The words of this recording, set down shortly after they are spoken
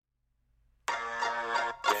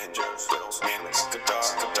banjo, fiddle, mandolin, guitar,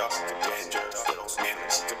 banjo, fiddle, mandolin,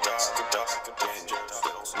 guitar, banjo,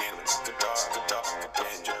 fiddle, mandolin, guitar,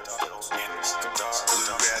 banjo, fiddle, mandolin, guitar,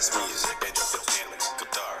 bluegrass music, banjo, fiddle, mandolin,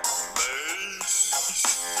 guitar,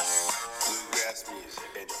 bluegrass music,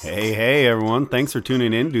 banjo. Hey, everyone. Thanks for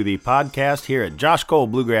tuning in to the podcast here at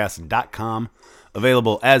joshcolebluegrass.com.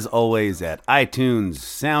 Available, as always, at iTunes,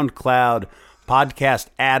 SoundCloud, Podcast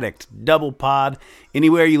Addict, Double Pod.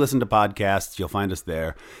 Anywhere you listen to podcasts, you'll find us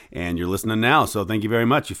there. And you're listening now, so thank you very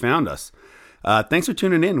much. You found us. Thanks for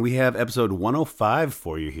tuning in. We have episode 105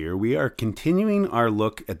 for you here. We are continuing our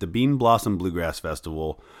look at the Bean Blossom Bluegrass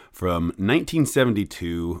Festival from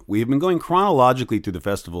 1972. We have been going chronologically through the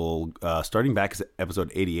festival, starting back at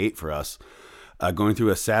episode 88 for us. Going through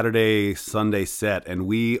a Saturday, Sunday set, and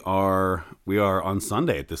we are on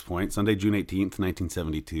Sunday at this point, Sunday, June 18th,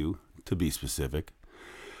 1972, to be specific.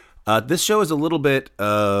 This show is a little bit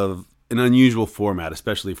of an unusual format,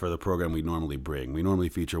 especially for the program we normally bring. We normally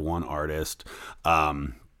feature one artist.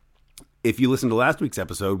 If you listen to last week's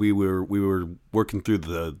episode, we were working through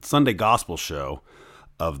the Sunday Gospel show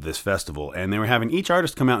of this festival, and they were having each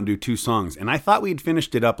artist come out and do two songs, and I thought we'd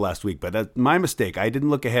finished it up last week, but that's my mistake. I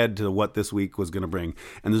didn't look ahead to what this week was going to bring,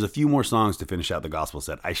 and there's a few more songs to finish out the gospel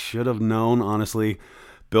set. I should have known, honestly.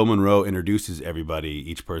 Bill Monroe introduces everybody,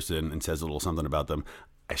 each person, and says a little something about them.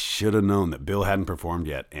 I should have known that Bill hadn't performed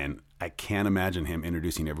yet, and I can't imagine him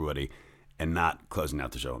introducing everybody and not closing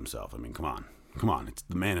out the show himself. I mean, come on, it's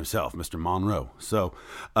the man himself, Mr. Monroe. So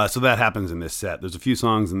that happens in this set. There's a few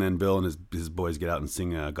songs, and then Bill and his boys get out and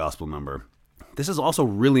sing a gospel number. This is also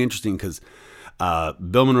really interesting because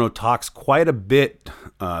Bill Monroe talks quite a bit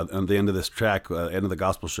on the end of this track, end of the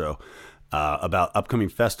gospel show, about upcoming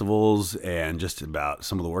festivals and just about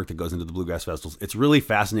some of the work that goes into the bluegrass festivals. It's really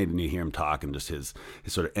fascinating to hear him talk and just his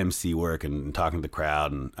sort of MC work and talking to the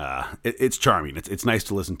crowd. And it's charming. It's nice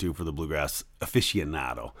to listen to for the bluegrass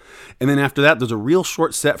aficionado. And then after that, there's a real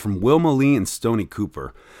short set from Wilma Lee and Stoney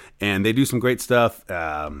Cooper. And they do some great stuff.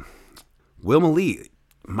 Wilma Lee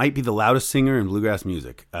might be the loudest singer in bluegrass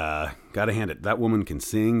music. Gotta hand it. That woman can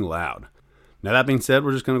sing loud. Now, that being said,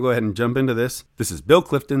 we're just going to go ahead and jump into this. This is Bill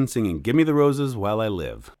Clifton singing Give Me the Roses While I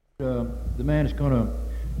Live. The man is going to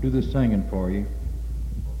do the singing for you.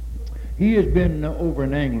 He has been over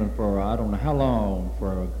in England for I don't know how long,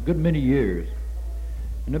 for a good many years.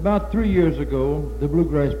 And about 3 years ago, the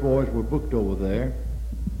Bluegrass Boys were booked over there.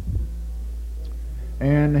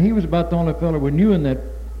 And he was about the only fellow we knew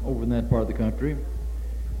over in that part of the country.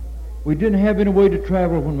 We didn't have any way to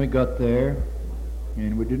travel when we got there.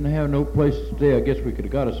 And we didn't have no place to stay. I guess we could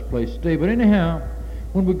have got us a place to stay. But anyhow,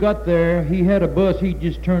 when we got there, he had a bus. He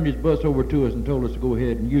just turned his bus over to us and told us to go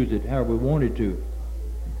ahead and use it however we wanted to.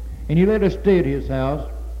 And he let us stay at his house.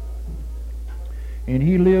 And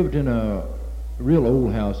he lived in a real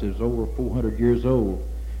old house. It was over 400 years old.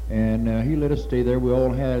 And he let us stay there.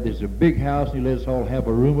 There's a big house. And he let us all have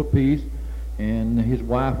a room apiece. And his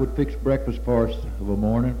wife would fix breakfast for us of a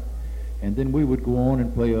morning. And then we would go on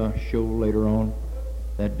and play a show later on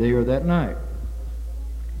that day or that night.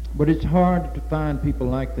 But it's hard to find people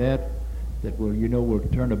like that will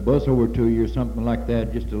turn a bus over to you or something like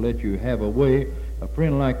that just to let you have a way. A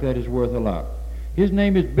friend like that is worth a lot. His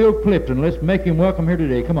name is Bill Clifton. Let's make him welcome here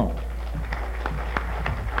today. Come on.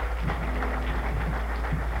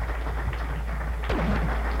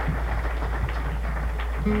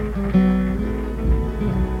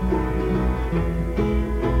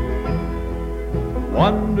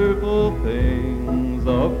 Wonderful things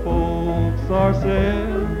of folks are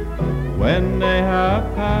said when they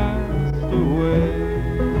have passed away.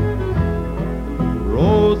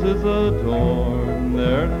 Roses adorn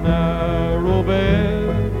their narrow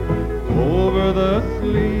bed over the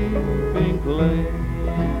sleeping clay.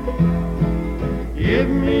 Give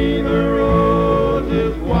me the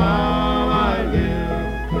roses while I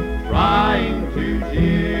live, trying to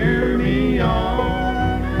cheer me on.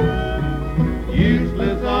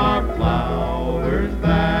 Useless are flowers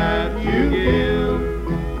that you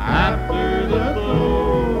give after the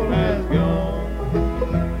soul has gone.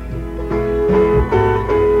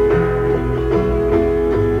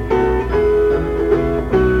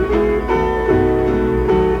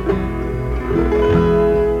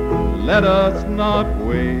 Let us not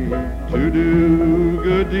wait to do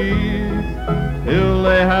good deeds till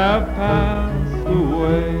they have passed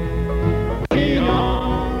away.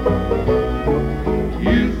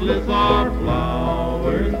 Useless are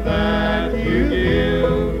flowers that you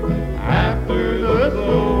give after the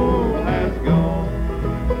soul has gone.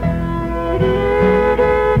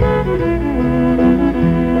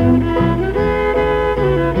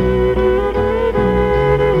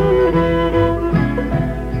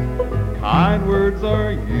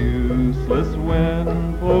 useless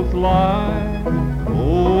when folks lie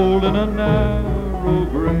old in a narrow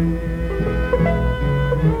grave.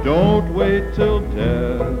 Don't wait till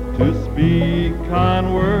death to speak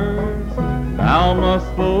kind words. Now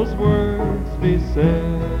must those words be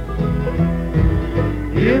said.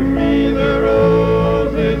 Give me the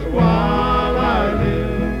roses while I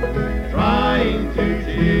live, trying to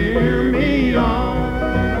cheer me on.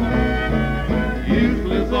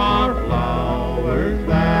 Useless are flowers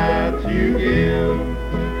that you give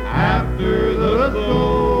after the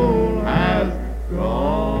soul has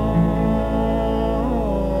gone.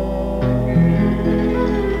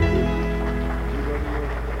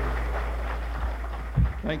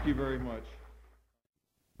 Thank you very much.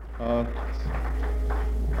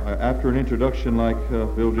 After an introduction like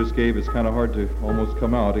Bill just gave, it's kind of hard to almost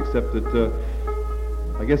come out, except that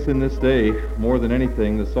I guess in this day, more than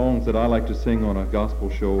anything, the songs that I like to sing on a gospel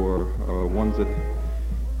show are ones that,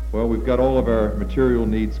 well, we've got all of our material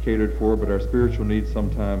needs catered for, but our spiritual needs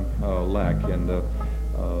sometimes lack. And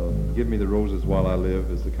Give Me the Roses While I Live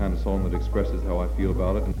is the kind of song that expresses how I feel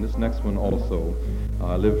about it. And this next one also.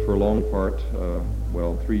 I lived for a long part,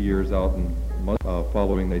 3 years out and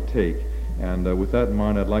following They Take. And with that in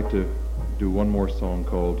mind, I'd like to do one more song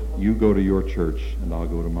called You Go to Your Church and I'll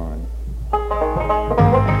Go to Mine.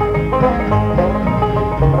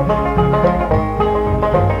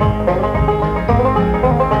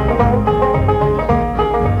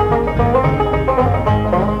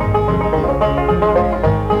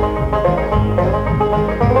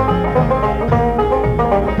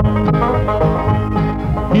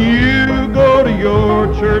 You go to your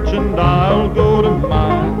church and I'll go to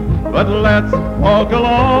mine. But let's walk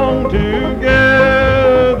along together.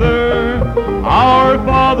 Our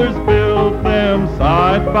fathers built them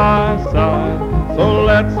side by side, so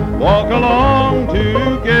let's walk along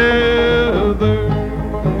together.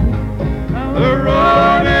 The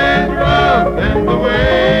road is rough and the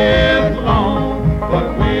way is long,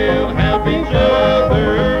 but we'll help each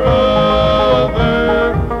other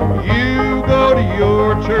over. You go to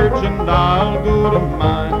your church and I'll go to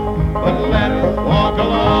mine, but let's walk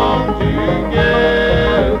along together.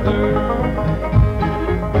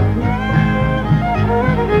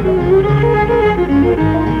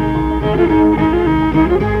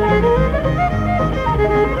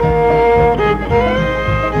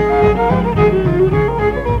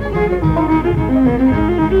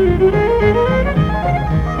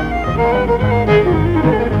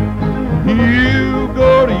 You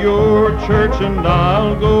go to your church and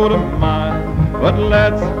I'll go to mine, but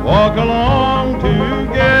let's walk along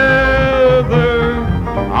together.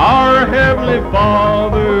 Our Heavenly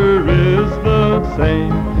Father is the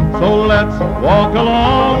same, so let's walk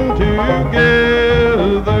along together.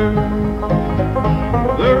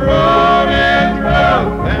 The road is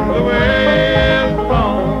rough and the way is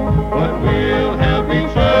long, but we'll help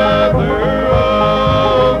each other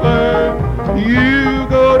over. You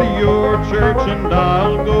go to your church and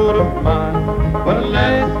I'll go to mine, but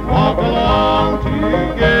let's walk along together.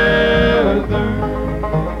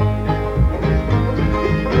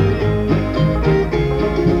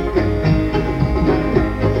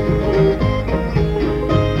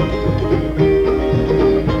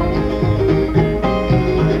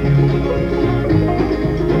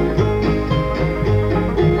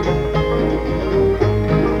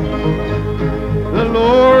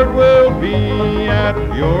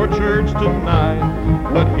 Your church tonight,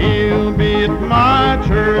 but he'll be at my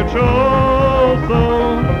church also.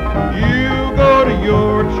 You go to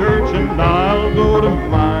your church and I'll go to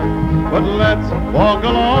mine, but let's walk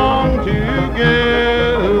along together.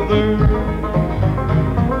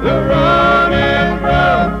 The road is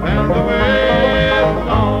rough and the way is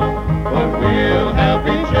long, but we'll help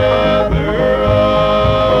each other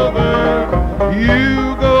over.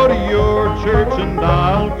 You go to your church and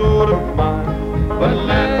I'll go to mine, but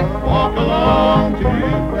let's walk along together.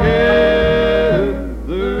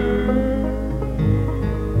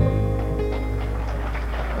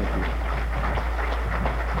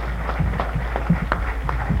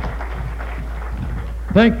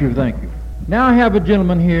 Thank you, thank you. Now I have a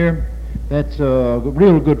gentleman here that's a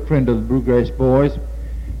real good friend of the Bluegrass Boys.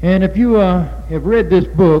 And if you have read this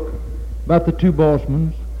book about the two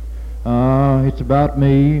Bossmans, it's about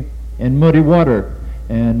me and Muddy Water.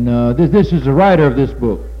 And this is the writer of this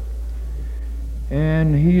book.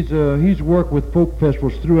 And he's worked with folk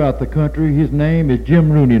festivals throughout the country. His name is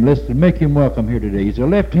Jim Rooney. And let's make him welcome here today. He's a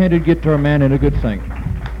left-handed guitar man and a good singer.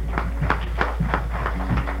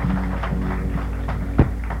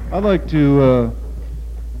 I'd like to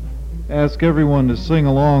ask everyone to sing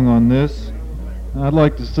along on this. I'd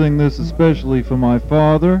like to sing this especially for my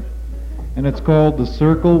father and it's called The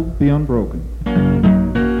Circle Be Unbroken.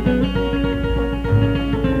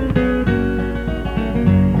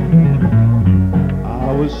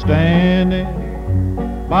 I was standing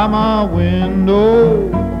by my window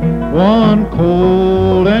one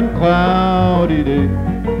cold and cloudy day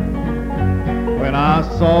when I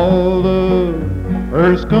saw the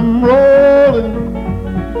hearse come rolling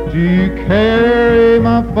to carry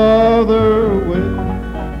my father away.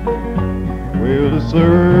 Will the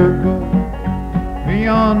circle be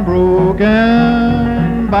unbroken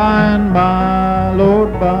by and by,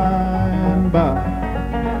 Lord, by and by?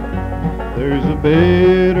 There's a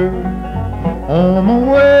better home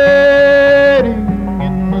awaiting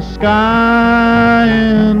in the sky,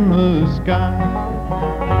 in the sky.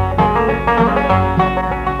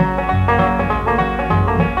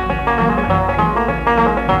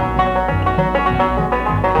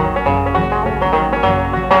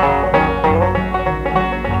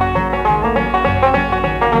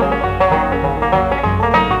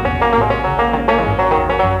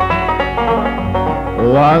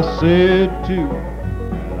 Oh, I said to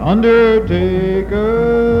an undertaker,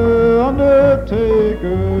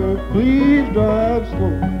 undertaker, please drive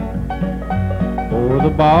slow, for the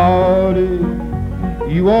body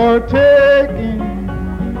you are taking,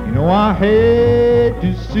 you know I hate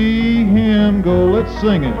to see him go. Let's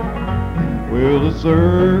sing it. Will the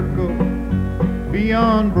circle be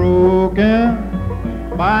unbroken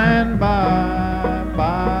by and by,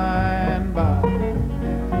 by and by?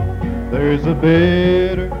 There's a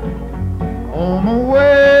better home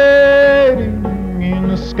awaiting in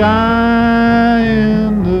the sky,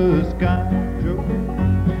 in the sky. Joe.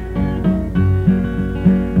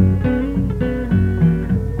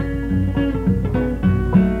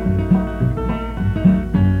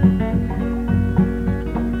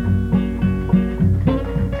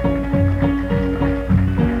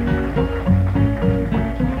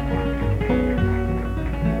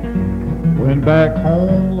 Went back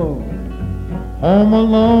home, Lord, home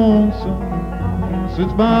alone, son,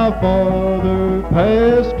 since my father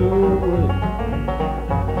passed away.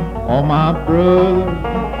 All my brothers,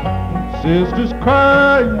 sisters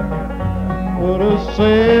crying, what a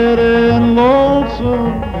sad and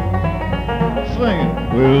lonesome day. Sing it.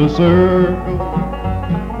 Will the circle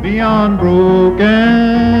be unbroken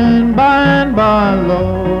by and by,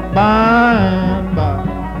 Lord, by and by?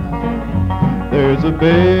 There's a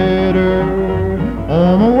better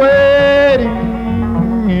home awaiting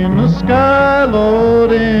in the sky,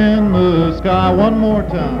 Lord, in the sky. One more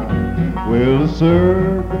time. Will the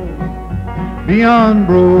circle be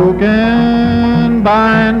unbroken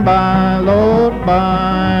by and by, Lord,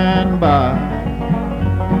 by and by?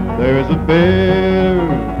 There's a better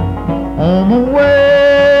home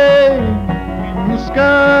awaiting in the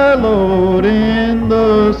sky, Lord, in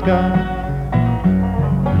the sky.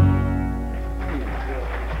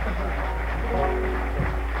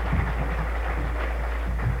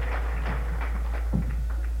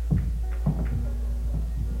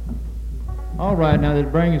 All right, now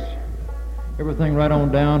that brings everything right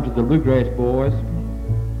on down to the Bluegrass Boys.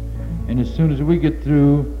 And as soon as we get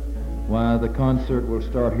through, why, the concert will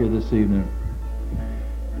start here this evening.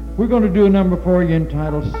 We're going to do a number for you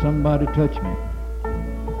entitled Somebody Touch Me.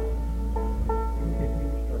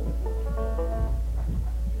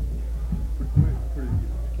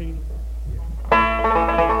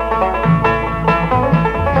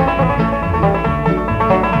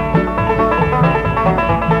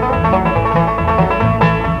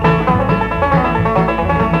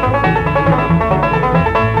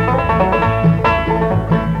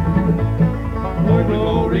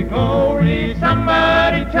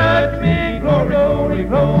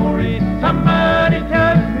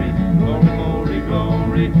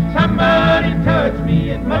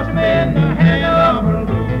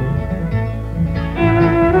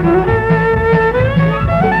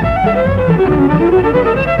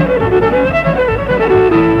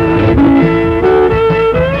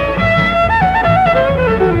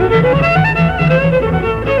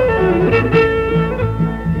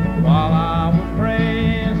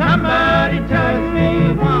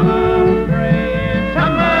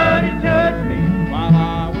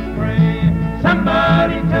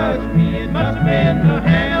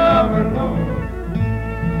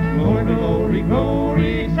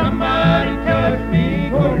 Glory, somebody touch me.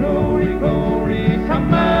 Glory, glory,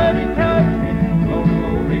 somebody.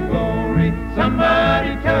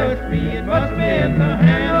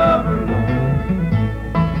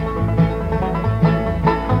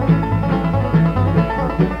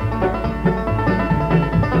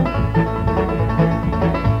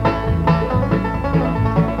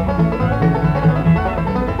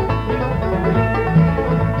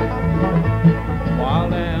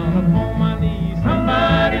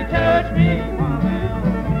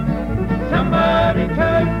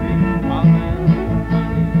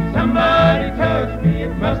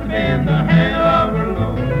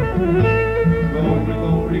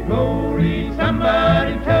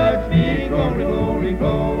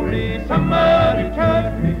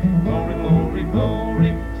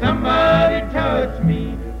 lonely. Somebody touched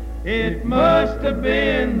me. It must have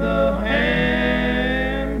been the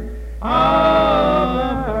hand of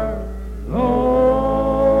our Lord.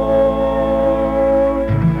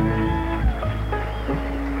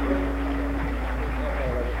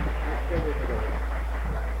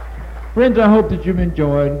 Friends, I hope that you've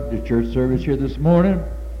enjoyed the church service here this morning,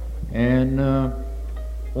 and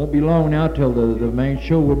won't be long now till the main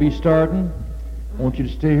show will be starting. I want you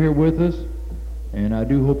to stay here with us, and I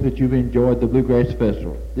do hope that you've enjoyed the Bluegrass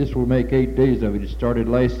Festival. This will make 8 days of it. It started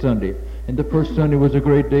last Sunday, and the first Sunday was a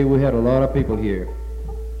great day. We had a lot of people here.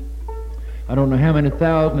 I don't know how many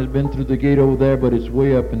thousand has been through the gate over there, but it's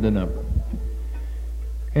way up in the number.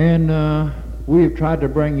 And we have tried to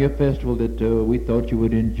bring you a festival that we thought you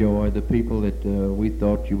would enjoy, the people that we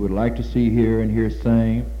thought you would like to see here and hear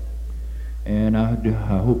sing, and I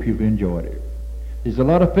hope you've enjoyed it. There's a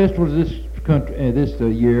lot of festivals this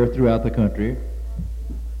year throughout the country.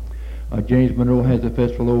 James Monroe has a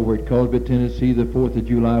festival over at Cosby, Tennessee, the 4th of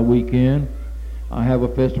July weekend. I have a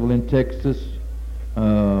festival in Texas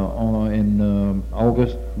in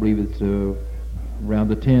August. I believe it's around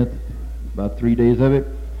the 10th, about 3 days of it.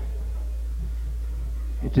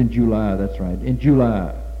 It's in July, that's right, in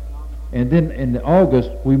July. And then in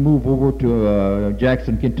August, we move over to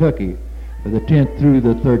Jackson, Kentucky, the 10th through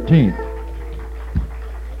the 13th.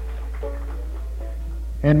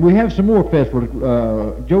 And we have some more festivals.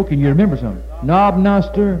 Joe, can you remember some? Knob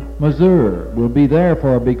Noster, Missouri will be there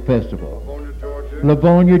for a big festival.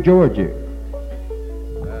 Livonia, Georgia.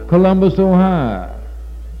 Columbus, Ohio.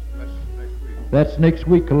 That's next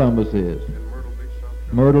week Columbus is.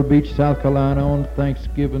 Myrtle Beach, South Carolina on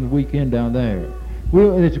Thanksgiving weekend down there. We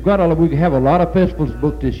have a lot of festivals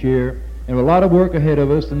booked this year and a lot of work ahead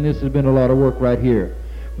of us, and this has been a lot of work right here.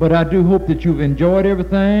 But I do hope that you've enjoyed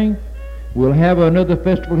everything. We'll have another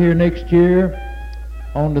festival here next year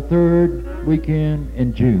on the 3rd weekend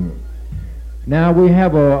in June. Now we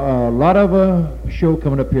have a lot of show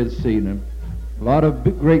coming up here this evening. A lot of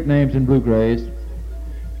great names in bluegrass.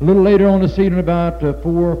 A little later on this evening, about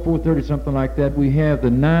 4:30, something like that, we have the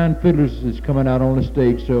 9 Fiddlers that's coming out on the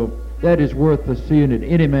stage, so that is worth seeing at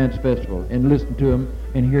any man's festival and listening to them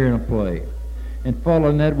and hearing them play. And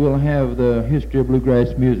following that, we'll have the history of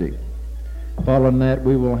bluegrass music. Following that,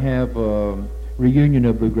 we will have a reunion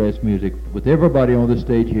of bluegrass music with everybody on the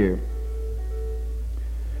stage here.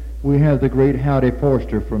 We have the great Howdy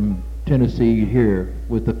Forster from Tennessee here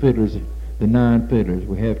with the fiddlers, the 9 Fiddlers.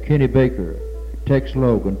 We have Kenny Baker, Tex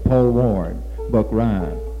Logan, Paul Warren, Buck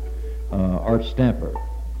Ryan, Art Stamper.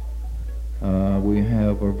 We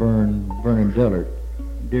have Vernon Dillard,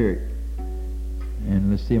 Derek.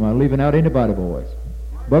 And let's see, am I leaving out anybody, boys?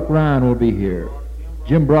 Buck Ryan will be here.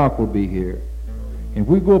 Jim Brock will be here. If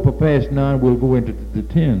we go up past 9, we'll go into the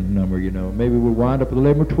 10 number, you know. Maybe we'll wind up at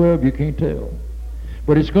 11 or 12, you can't tell.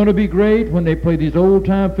 But it's going to be great when they play these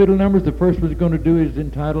old-time fiddle numbers. The first one's going to do is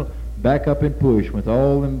entitled Back Up and Push. With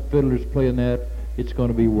all them fiddlers playing that, it's going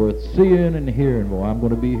to be worth seeing and hearing. Well, I'm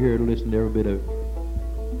going to be here to listen to every bit of it.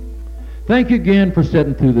 Thank you again for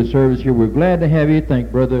sitting through the service here. We're glad to have you.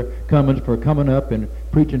 Thank Brother Cummins for coming up and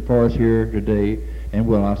preaching for us here today. And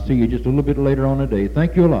well, I'll see you just a little bit later on today.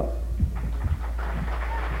 Thank you a lot.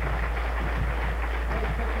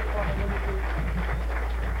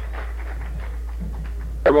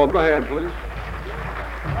 Everyone, go ahead, please.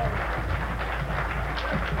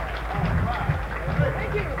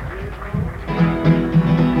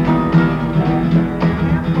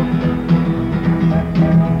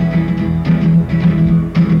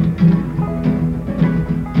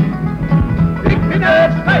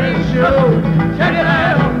 Shine your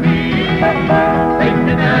light on me. Take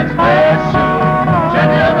me that special.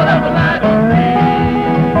 Shine your light on me.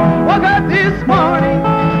 Woke up this morning,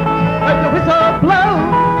 let the whistle blow.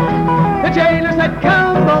 The jailer said,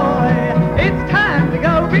 "Come, boy, it's time to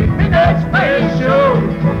go." Take me that special.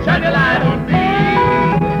 Shine your light on me.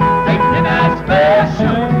 Take me that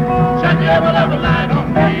special. Shine your light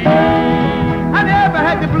on me. I never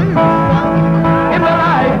had the blues in my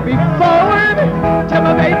life before. Till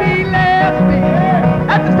my baby left me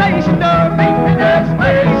at the station door. Make me that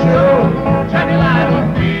special, shine your light on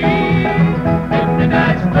me. Make me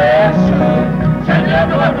that special, shine your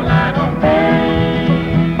light on me.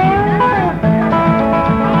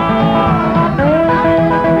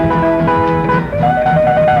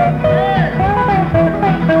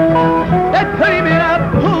 That put him in a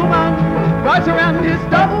Pullman, rides around his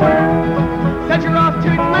door, sent her off to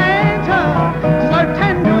Atlanta to start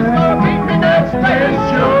tenders for.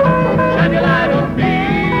 Special, shine your light on me.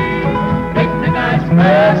 Make me nice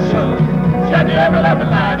special, shine your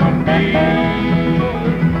light on me.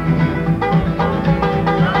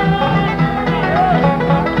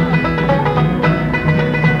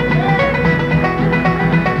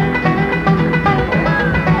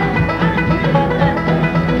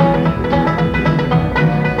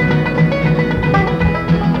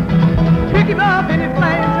 him off and it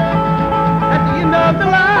flames at the end of the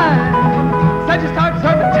line. So just start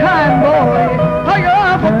serving time, boy. Oh, you're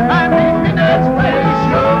awful fine. Make midnight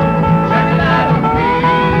special. Shine your light on me.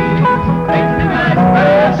 Make midnight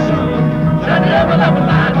special. Shine your ever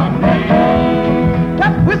light on me.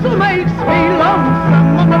 That whistle makes me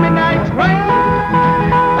lonesome on the midnight train.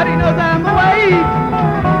 But he knows I'm awake.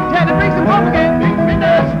 Tell him brings him home again. Make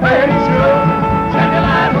midnight special. Shine your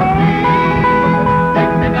light on me.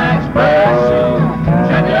 Make midnight special.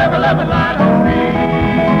 Shine your ever light on me.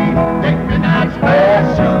 Make midnight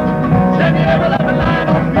special. Shine your ever light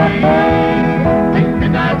on me. Make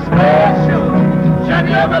midnight special. Shine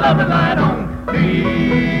your ever light on me.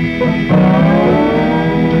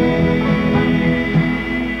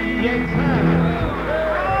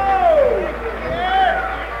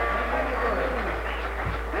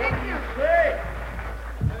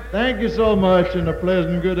 Thank you so much, and a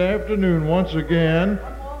pleasant good afternoon once again.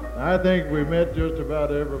 I think we met just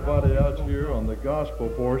about everybody out here on the gospel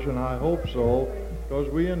portion. I hope so, because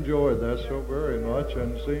we enjoyed that so very much,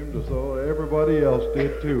 and it seemed as though everybody else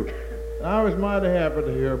did too. And I was mighty happy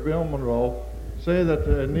to hear Bill Monroe say that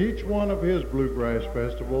in each one of his bluegrass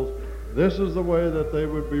festivals, this is the way that they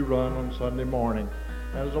would be run on Sunday morning.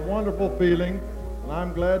 And it's a wonderful feeling, and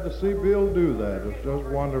I'm glad to see Bill do that. It's just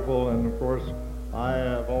wonderful, and of course, I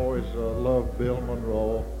have always loved Bill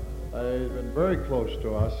Monroe. He's been very close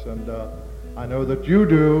to us, and I know that you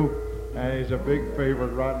do, and he's a big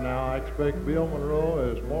favorite right now. I expect Bill Monroe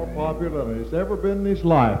is more popular than he's ever been in his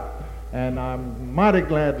life, and I'm mighty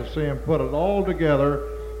glad to see him put it all together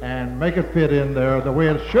and make it fit in there the way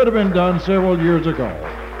it should have been done several years ago.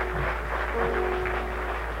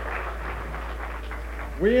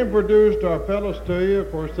 We introduced our fellows to you.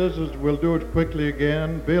 Of course, we'll do it quickly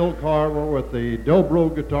again. Bill Carver with the dobro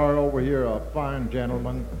guitar over here, a fine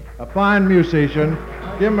gentleman, a fine musician.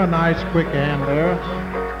 Give him a nice quick hand there.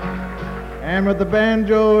 And with the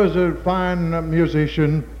banjo is a fine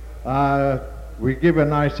musician. We give a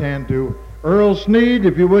nice hand to Earl Sneed,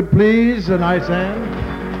 if you would please, a nice hand.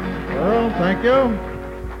 Earl, thank you.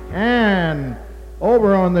 And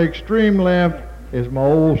over on the extreme left is my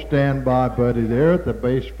old standby buddy there at the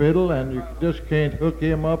bass fiddle, and you just can't hook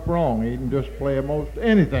him up wrong. He can just play almost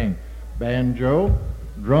anything. Banjo,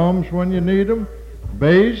 drums when you need them,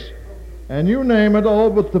 bass, and you name it, all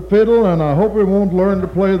but the fiddle, and I hope he won't learn to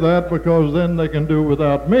play that, because then they can do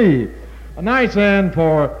without me. A nice hand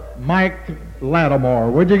for Mike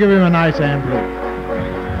Lattimore. Would you give him a nice hand, please?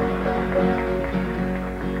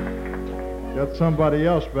 Got somebody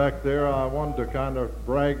else back there I wanted to kind of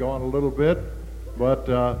brag on a little bit. But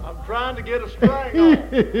I'm trying to get a string on.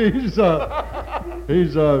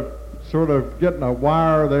 he's sort of getting a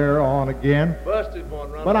wire there on again. Busted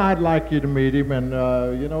one, right? But I'd like you to meet him, and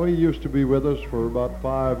you know, he used to be with us for about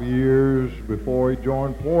 5 years before he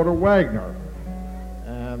joined Porter Wagner.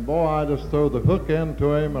 And boy, I just threw the hook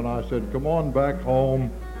into him, and I said, "Come on back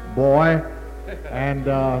home, boy." And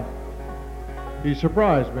he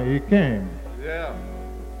surprised me. He came. Yeah.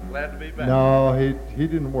 Glad to be back. No, he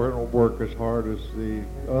didn't work as hard as the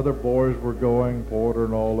other boys were going, Porter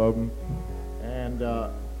and all of them. And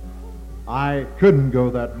I couldn't go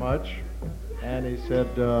that much. And he said,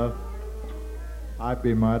 "I'd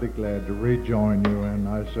be mighty glad to rejoin you." And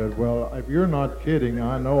I said, "Well, if you're not kidding,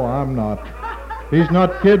 I know I'm not." He's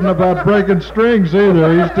not kidding about breaking strings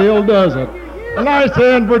either. He still does it. A nice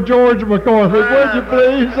hand for George McCormick, would you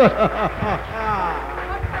please?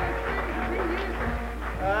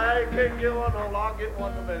 I'll get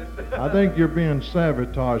one in a minute. I think you're being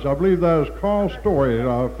sabotaged. I believe that was Carl Story.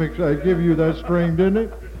 I give you that string, didn't he?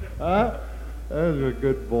 Huh? That's a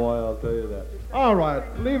good boy, I'll tell you that. All right,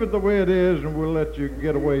 leave it the way it is, and we'll let you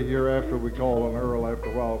get away here after we call on Earl after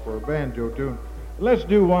a while for a banjo tune. Let's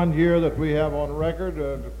do one here that we have on record.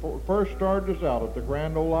 First started us out at the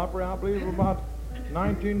Grand Ole Opry, I believe, about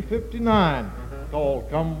 1959, called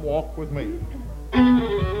 "Come Walk With Me."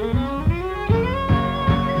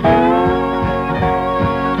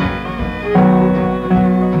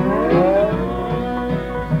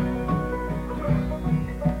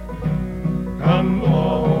 Come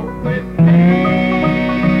walk with me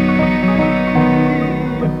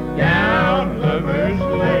down Lover's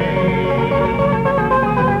Lane,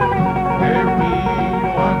 where we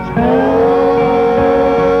once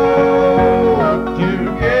walked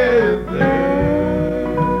together.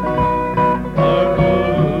 A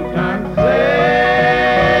road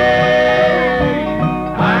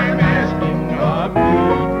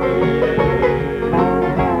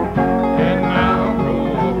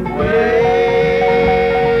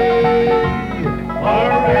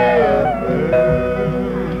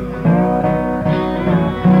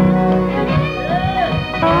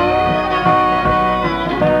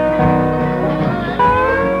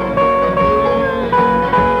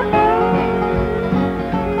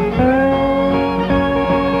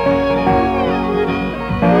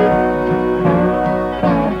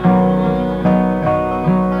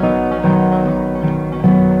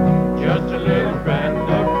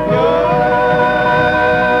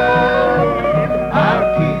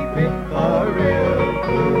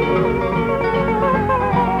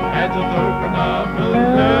It's a token of the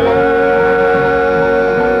love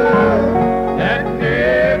that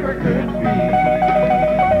never could be.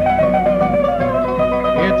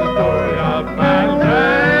 It's a story of my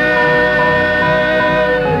life,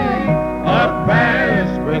 a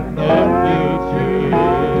past with no future,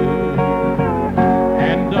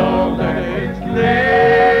 and all that is left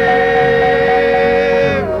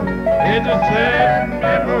is a sad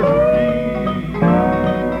memory.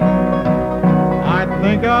 I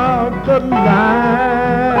think of the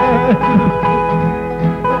life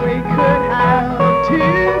We could have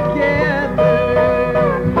together.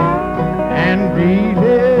 and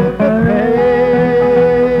relive the past.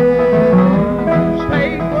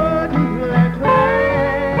 Fate wouldn't let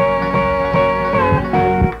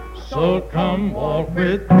me. So come walk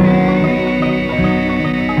with me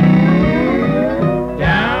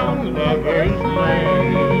down Lover's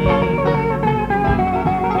Lane,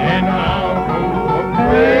 and I'll go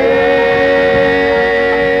away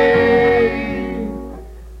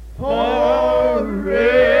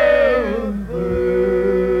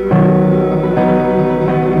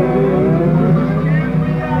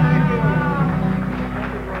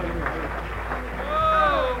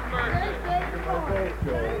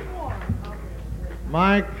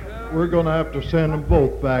Mike, we're going to have to send them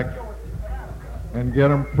both back and get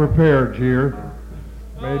them prepared here.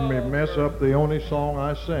 Made me mess up the only song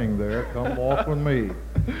I sing there. Come walk with me.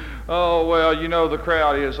 Oh, well, you know the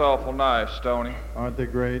crowd is awful nice, Stoney. Aren't they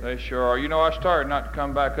great? They sure are. You know, I started not to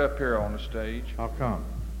come back up here on the stage. How come?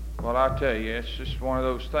 Well, I tell you, it's just one of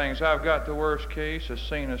those things. I've got the worst case of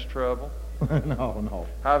sinus trouble No.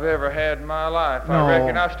 I've ever had in my life. No. I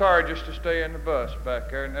reckon I started just to stay in the bus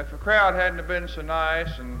back there. And if the crowd hadn't have been so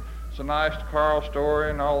nice and so nice to Carl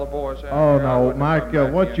Story and all the boys out Oh, there, I no, wouldn't have Mike, come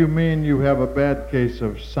back what in. you mean you have a bad case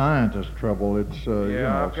of scientist trouble? It's,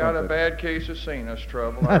 Yeah, I've got a something. bad case of sinus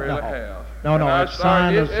trouble. I really No. have. No, And no, I it's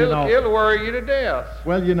started- sinus, you know. It'll worry you to death.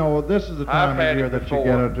 Well, this is the time had of year it that you before.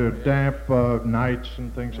 get into damp nights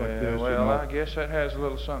and things like this. Well, I guess that has a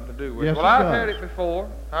little something to do with Yes, it. Well, it I've does. had it before.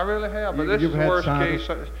 I really have. But You- this you've is the had worst sinus-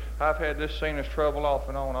 case. I've had this sinus trouble off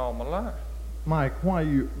and on all my life. Mike, why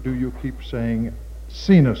do you keep saying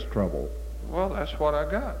sinus trouble? Well, that's what I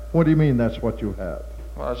got. What do you mean that's what you have?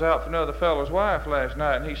 Well, I was out for another fellow's wife last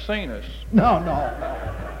night, and he's seen us. No.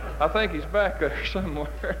 I think he's back there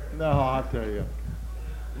somewhere. No, I'll tell you.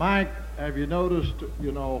 Mike, have you noticed,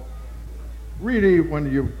 really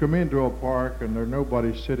when you come into a park and there's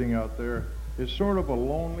nobody sitting out there, it's sort of a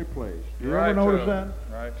lonely place. Do you ever notice that?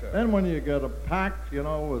 Right-o. Then when you get a pack,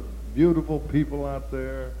 with beautiful people out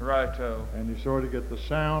there, Right-o. and you sort of get the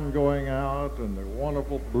sound going out and the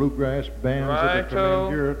wonderful bluegrass bands that have come Right-o.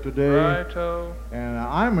 in here today. Right-o. And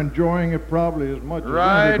I'm enjoying it probably as much as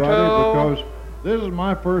Right-o. anybody because this is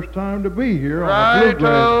my first time to be here on a bluegrass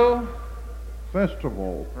Right-o.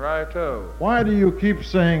 festival. Right-o. Why do you keep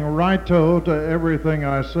saying right-o to everything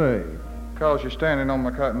I say? Because you're standing on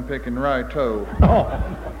my cotton picking right toe, Oh,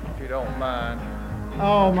 if you don't mind.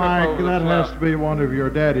 oh, Mike, over the that has flop. to be one of your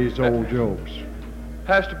daddy's old jokes.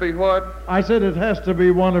 Has to be what? I said it has to be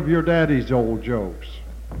one of your daddy's old jokes.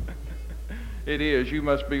 It is. You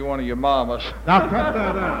must be one of your mamas. Now cut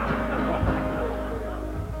that out.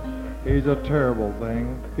 He's a terrible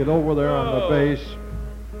thing. Get over there on the base.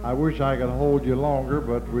 I wish I could hold you longer,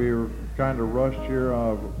 but we're kind of rushed here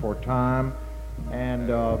for time. And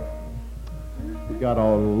we got a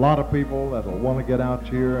lot of people that'll want to get out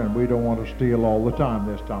here, and we don't want to steal all the time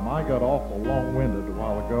this time. I got awful long-winded a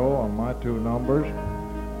while ago on my two numbers,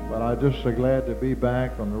 but I'm just so glad to be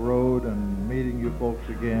back on the road and meeting you folks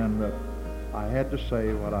again that I had to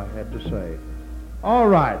say what I had to say. All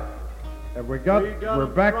right. Have we're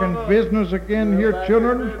back in business again here,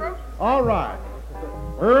 children? All right.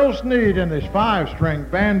 Earl Sneed and his 5-string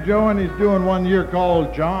banjo, and he's doing one here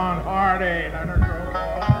called John Hardy. Let her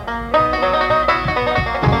go.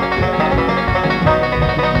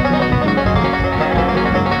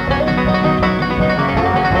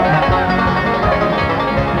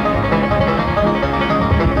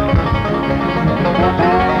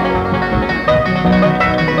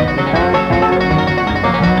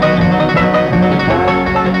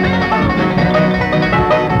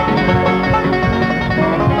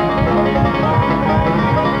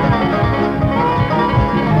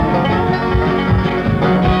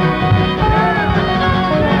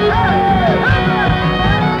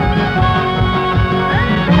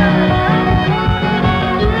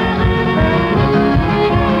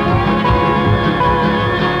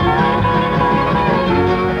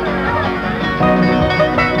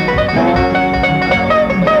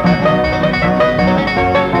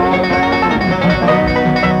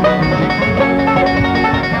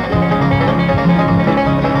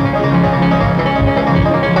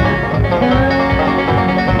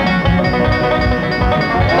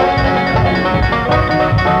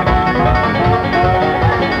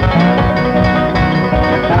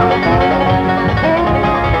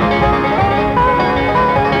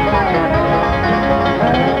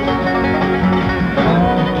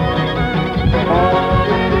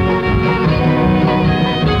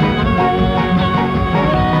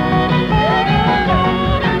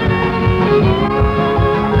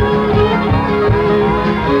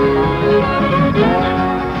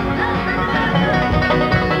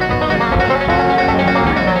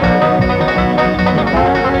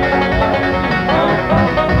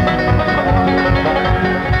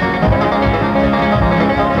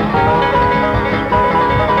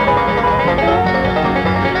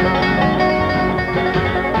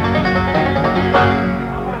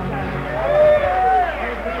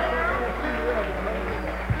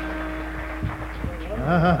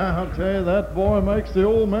 I'll tell you, that boy makes the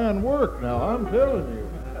old man work now, I'm telling you.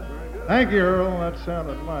 Thank you, Earl. That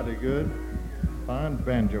sounded mighty good. Fine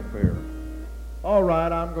banjo player. All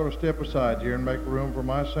right, I'm going to step aside here and make room for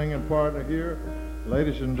my singing partner here.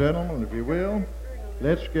 Ladies and gentlemen, if you will,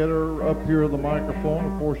 let's get her up here at the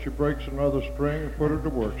microphone before she breaks another string and put her to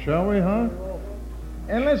work, shall we, huh?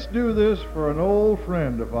 And let's do this for an old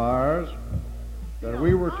friend of ours that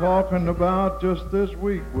we were talking about just this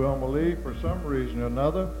week, Wilma Lee, for some reason or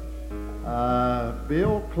another.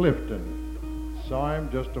 Bill Clifton. Saw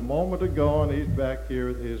him just a moment ago, and he's back here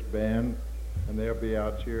with his band, and they'll be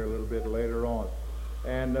out here a little bit later on.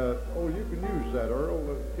 And, oh, you can use that,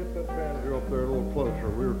 Earl. Get that banjo up there a little closer.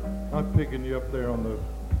 We're not picking you up there on the,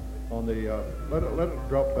 let it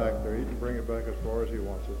drop back there. He can bring it back as far as he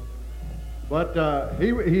wants it. But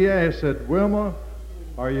he asked, said, Wilma,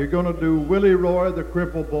 are you going to do Willie Roy, the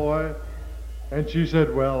cripple boy? And she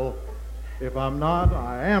said, well, if I'm not,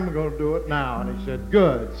 I am going to do it now. And he said,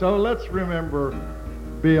 good. So let's remember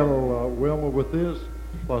Bill, Wilma, with this,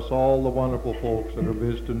 plus all the wonderful folks that are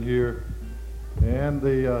visiting here, and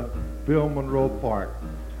the Bill Monroe Park.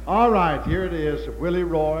 All right, here it is, Willie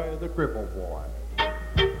Roy, the cripple boy.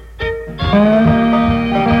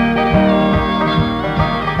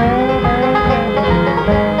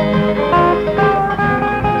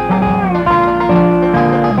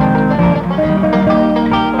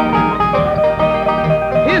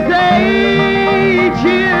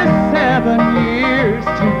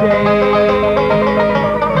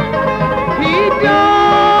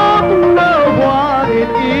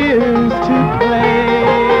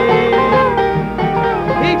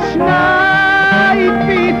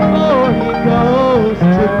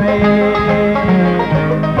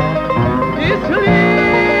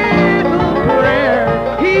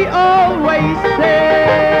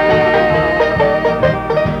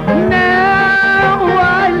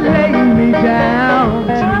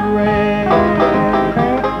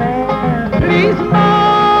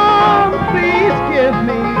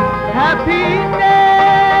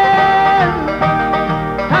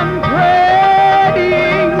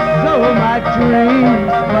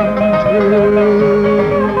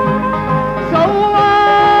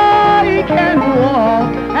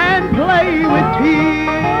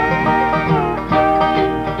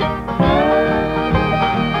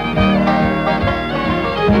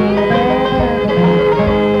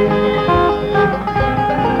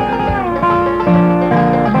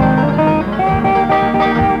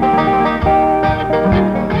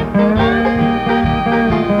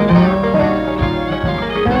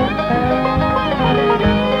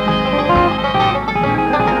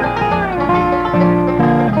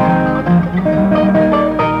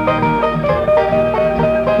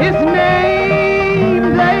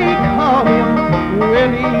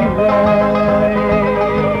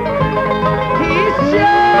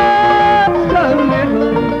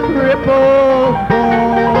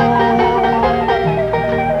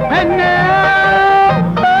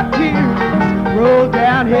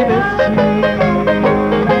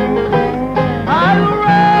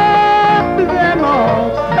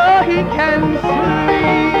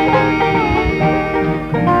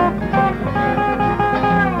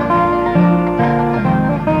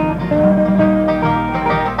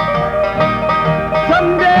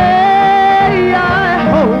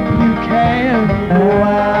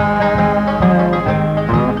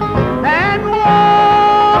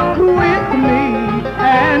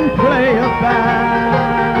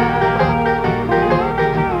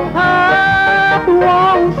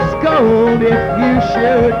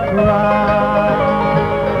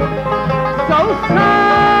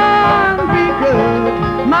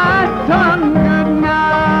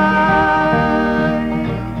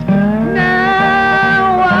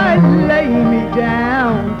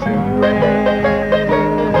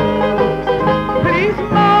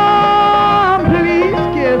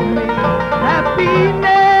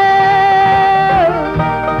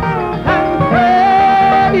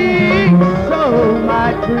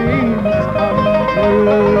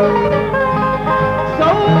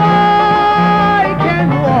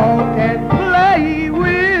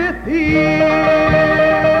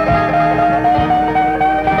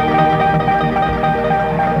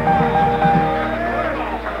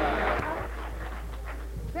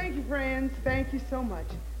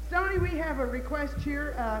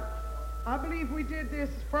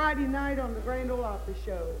 Friday night on the Grand Ole Opry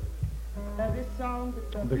show. This song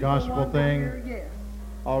that The people gospel want to thing? hear, yes.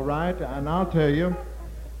 All right, and I'll tell you,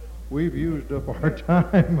 we've used up our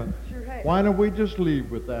time. Sure have. Why don't we just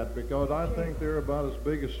leave with that? Because I think they're about as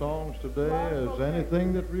big a songs today as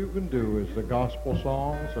anything that you can do is the gospel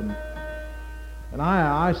songs. And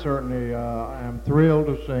I certainly am thrilled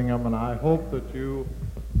to sing them, and I hope that you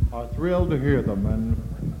are thrilled to hear them. And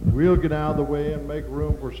we'll get out of the way and make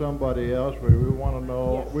room for somebody else. We want to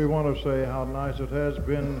know, we want to say how nice it has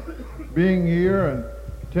been being here. And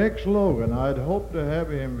Tex Logan, I'd hope to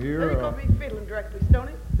have him here. He's going to be fiddling directly,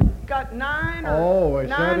 Stoney. Got 9 or, is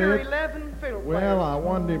 9 that or it? 11 fiddle players. Well, I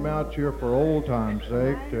wanted him out here for old time's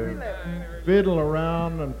sake to fiddle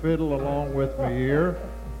around and fiddle along with me here.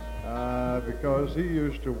 Because he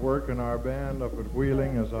used to work in our band up at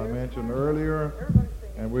Wheeling, as I mentioned earlier,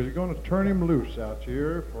 and we're going to turn him loose out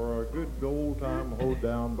here for a good old-time hold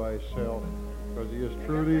down by himself, because he is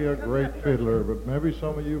truly a great fiddler. But maybe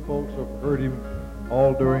some of you folks have heard him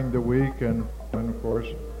all during the week and of course,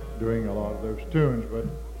 doing a lot of those tunes. But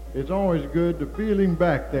it's always good to feel him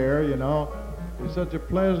back there, you know. He's such a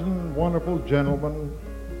pleasant, wonderful gentleman,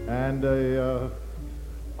 and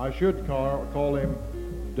I should call him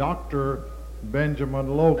Dr.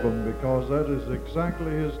 Benjamin Logan, because that is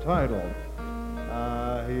exactly his title.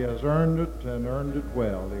 He has earned it and earned it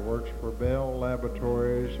well. He works for Bell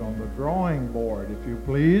Laboratories on the drawing board, if you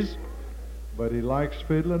please, but he likes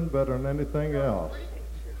fiddling better than anything else.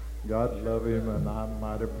 God love him, and I'm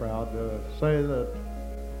mighty proud to say that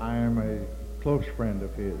I am a close friend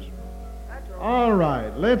of his. All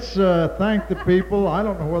right, let's thank the people. I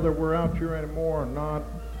don't know whether we're out here anymore or not,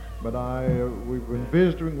 but we've been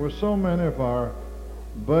visiting with so many of our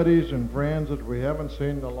buddies and friends that we haven't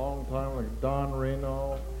seen in a long time, like Don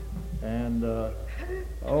Reno, and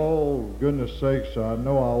oh, goodness sakes, I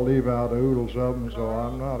know I'll leave out oodles of them, so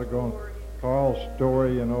I'm not going. Carl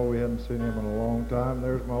Story, you know, we hadn't seen him in a long time.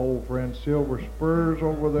 There's my old friend Silver Spurs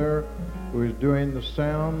over there, who is doing the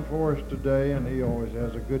sound for us today, and he always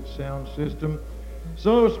has a good sound system.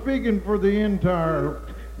 So speaking for the entire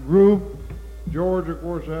group, George, of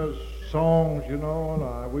course, has songs, you know,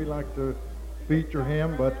 and we like to feature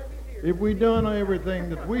him, but if we done everything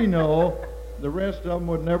that we know, the rest of them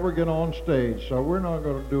would never get on stage, so we're not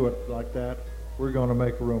going to do it like that. We're going to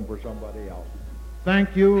make room for somebody else.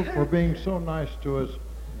 Thank you for being so nice to us.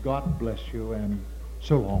 God bless you, and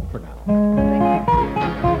so long for now.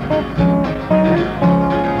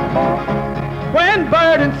 When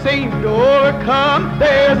burdens seem to overcome,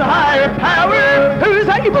 there's a higher power who's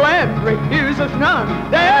able and refuses none.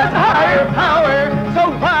 There's a higher power,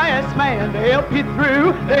 so why ask man to help you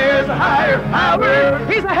through? There's a higher power,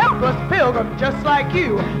 he's a helpless pilgrim just like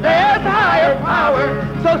you. There's a higher power,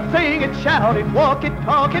 so sing it, shout it, walk it,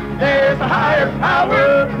 talk it. There's a higher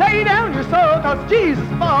power, lay down your soul, cause Jesus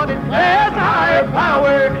fought it. There's a higher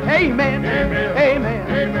power, amen, amen, amen,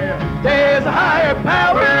 amen. There's a higher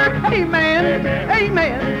power, amen. Amen.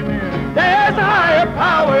 Amen. There's a higher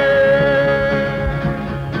power.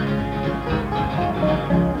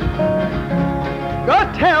 Go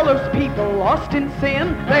tell those people lost in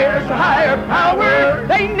sin, there's a higher power.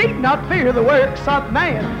 They need not fear the works of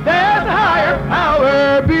man. There's a higher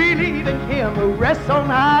power. Believe in him who rests on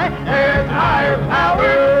high. There's a higher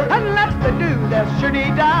power. Unless they do, they'll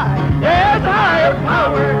surely die. There's a higher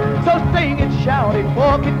power. So sing it, shout it,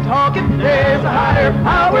 walk it, talk it. There's a higher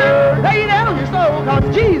power. Lay down your soul,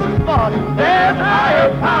 cause Jesus fought it. There's a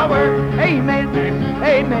higher power. Amen. Amen.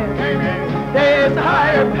 Amen. There's a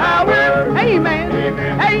higher power. Amen.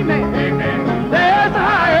 Amen. Amen. Amen. There's a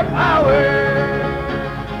higher power.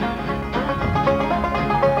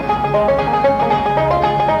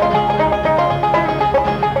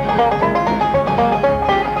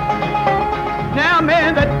 Now,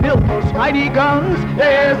 men that built those mighty guns,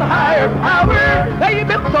 there's a higher power. They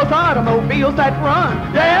built those automobiles that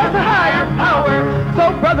run. There's a higher power.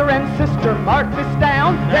 So brother and sister, mark this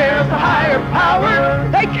down. There's a higher power.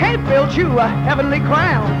 They can't build you a heavenly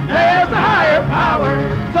crown. There's a higher power.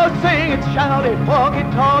 So sing it, shout it, walk it,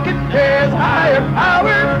 talk it. There's a higher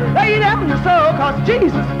power. Lay down your soul, cause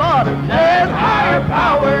Jesus fought it. There's a higher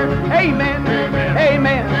power. Amen. Amen.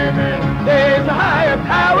 Amen. Amen. There's a higher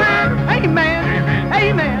power. Amen.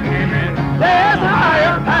 Amen. Amen. There's a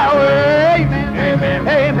higher power. Amen. Amen.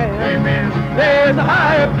 Amen. Amen. There's a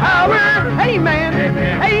higher power. Amen.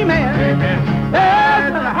 Amen. Amen. Amen.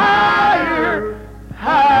 There's a higher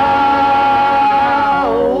power.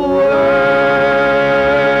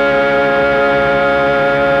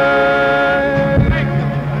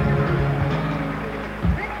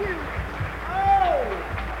 Thank you. Oh!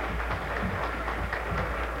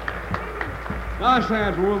 Nice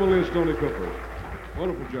hands for Wilbur Stoney Cooper.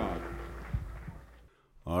 Wonderful job.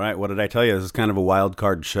 All right, what did I tell you? This is kind of a wild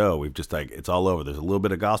card show. We've just it's all over. There's a little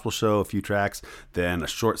bit of gospel show, a few tracks, then a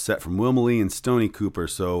short set from Wilma Lee and Stoney Cooper.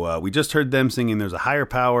 So we just heard them singing There's a Higher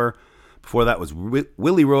Power. Before that was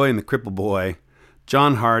Willie Roy and the Cripple Boy,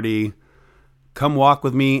 John Hardy, Come Walk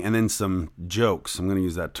With Me, and then some jokes. I'm going to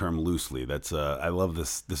use that term loosely. That's I love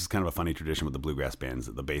this. This is kind of a funny tradition with the bluegrass bands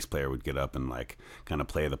that the bass player would get up and like kind of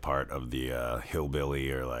play the part of the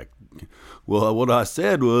hillbilly or like, well, what I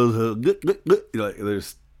said was,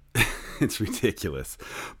 there's, it's ridiculous.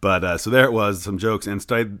 But so there it was, some jokes,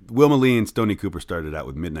 and Wilma Lee and Stoney Cooper started out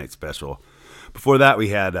with Midnight Special. Before that, we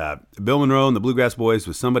had Bill Monroe and the Bluegrass Boys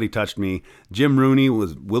with Somebody Touched Me. Jim Rooney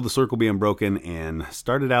was Will the Circle Be Unbroken, and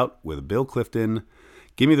started out with Bill Clifton,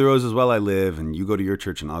 Give Me the Roses While I Live, and You Go to Your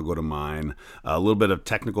Church and I'll Go to Mine. A little bit of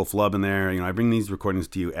technical flub in there. I bring these recordings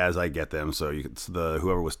to you as I get them, so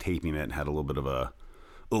whoever was taping it had a little bit of a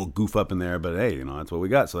little goof up in there, but hey, that's what we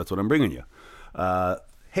got, so that's what I'm bringing you.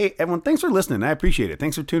 Hey, everyone, thanks for listening. I appreciate it.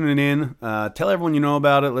 Thanks for tuning in. Tell everyone you know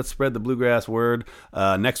about it. Let's spread the bluegrass word.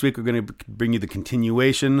 Next week, we're going to bring you the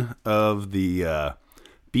continuation of the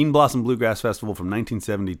Bean Blossom Bluegrass Festival from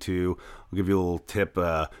 1972. I'll give you a little tip.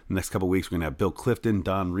 The next couple weeks, we're going to have Bill Clifton,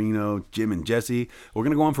 Don Reno, Jim, and Jesse. We're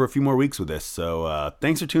going to go on for a few more weeks with this. So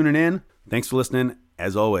thanks for tuning in. Thanks for listening.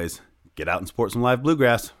 As always, get out and support some live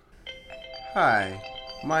bluegrass. Hi,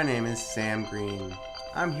 my name is Sam Green.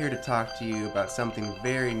 I'm here to talk to you about something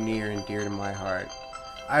very near and dear to my heart.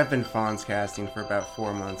 I've been Fawns casting for about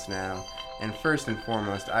 4 months now, and first and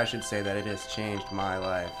foremost, I should say that it has changed my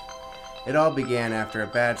life. It all began after a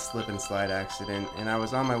bad slip and slide accident, and I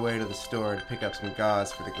was on my way to the store to pick up some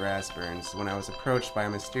gauze for the grass burns when I was approached by a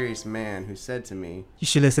mysterious man who said to me, "You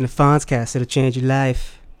should listen to Fawnscast, it'll change your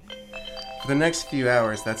life." For the next few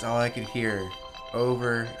hours, that's all I could hear,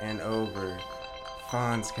 over and over.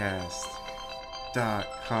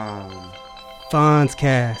 Fawnscast.com.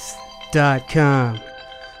 Fawnscast.com.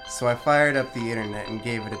 So I fired up the internet and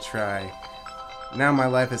gave it a try. Now my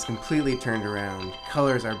life has completely turned around.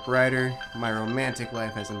 Colors are brighter, my romantic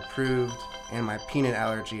life has improved, and my peanut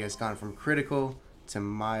allergy has gone from critical to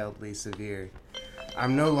mildly severe.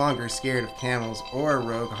 I'm no longer scared of camels or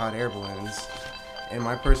rogue hot air balloons, and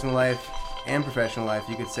my personal life and professional life,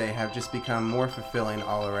 you could say, have just become more fulfilling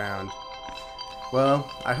all around.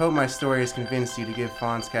 Well, I hope my story has convinced you to give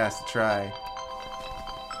Fawnscast a try.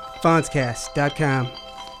 Fawnscast.com.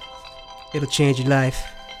 It'll change your life.